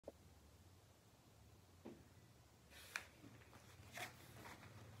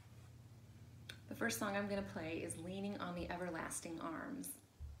first song I'm going to play is Leaning on the Everlasting Arms.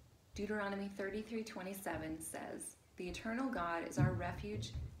 Deuteronomy 33:27 says, "The eternal God is our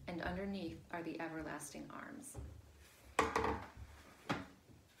refuge, and underneath are the everlasting arms."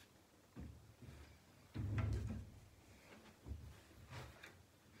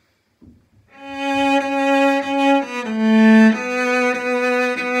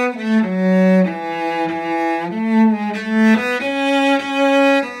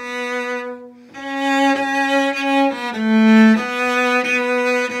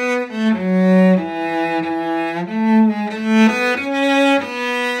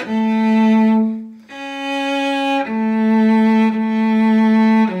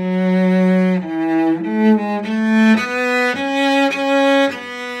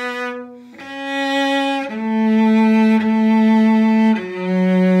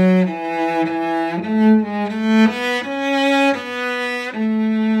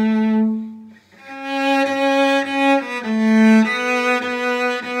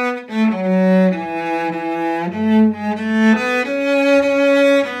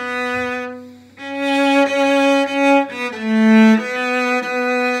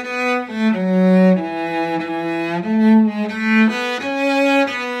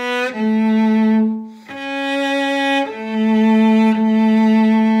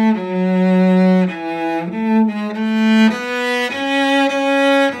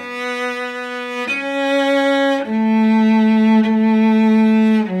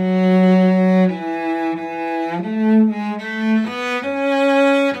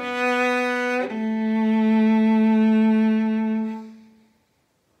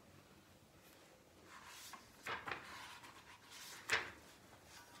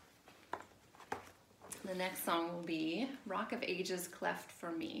 The next song will be Rock of Ages Cleft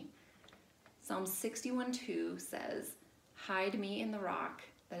for Me. Psalm 61:2 says, "Hide me in the rock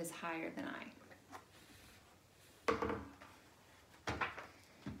that is higher than I."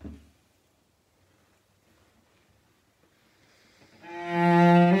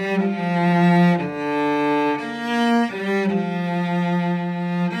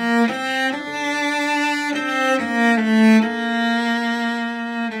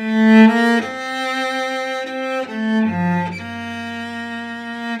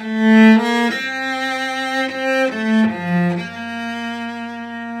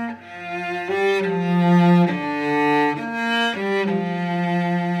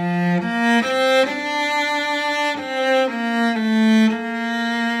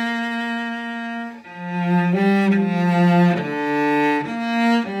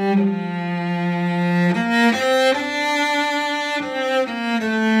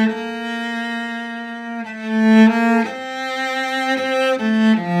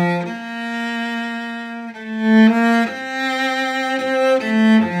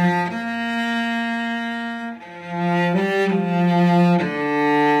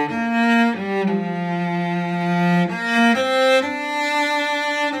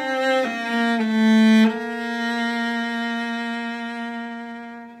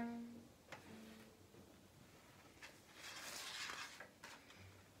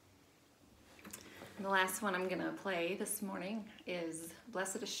 And the last one I'm going to play this morning is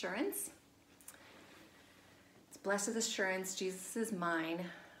Blessed Assurance. It's Blessed Assurance, Jesus is mine.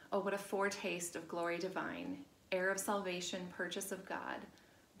 Oh, what a foretaste of glory divine. Heir of salvation, purchase of God.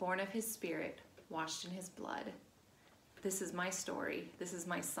 Born of his Spirit, washed in his blood. This is my story, this is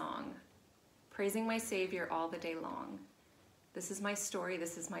my song. Praising my Savior all the day long. This is my story,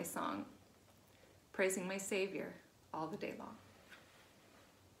 this is my song. Praising my Savior all the day long.